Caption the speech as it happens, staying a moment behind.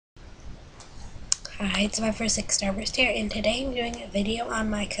Hi, it's my first 6 Starburst here, and today I'm doing a video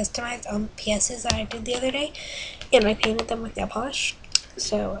on my customized PSs that I did the other day, and I painted them with nail polish.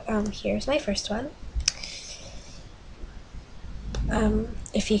 So, here's my first one.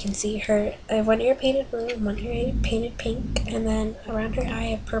 If you can see her, I have one ear painted blue and one ear painted pink, and then around her eye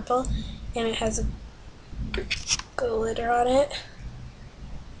I have purple, and it has a glitter on it.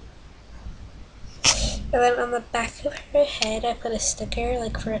 And then on the back of her head I put a sticker,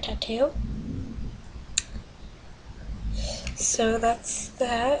 like for a tattoo. So that's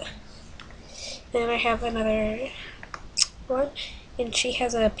that. Then I have another one, and she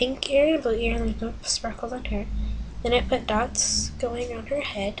has a pink ear and a blue ear, and there's no sparkles on her. Then I put dots going on her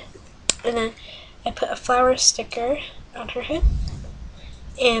head, and then I put a flower sticker on her head,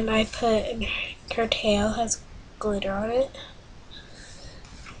 and I put her tail has glitter on it.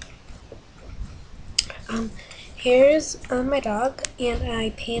 Here's my dog, and I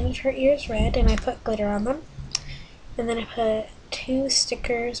painted her ears red, and I put glitter on them. And then I put 2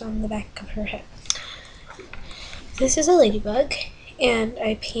 stickers on the back of her head. This is a ladybug, and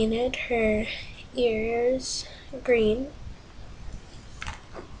I painted her ears green.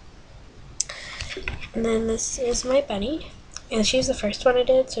 And then this is my bunny, and she's the first one I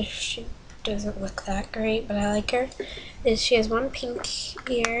did, so she doesn't look that great, but I like her. She has one pink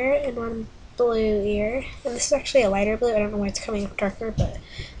ear and one blue ear, and this is actually a lighter blue. I don't know why it's coming up darker, but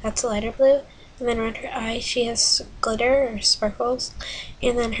that's a lighter blue. And then around her eye she has glitter or sparkles,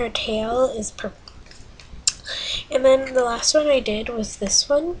 and then her tail is purple. And then the last one I did was this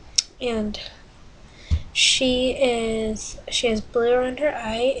one, and she has blue around her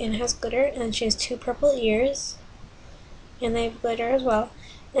eye and has glitter, and she has 2 purple ears, and they have glitter as well.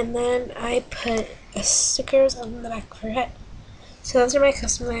 And then I put stickers on the back of her head. So those are my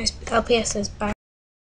customized LPSs. Bye.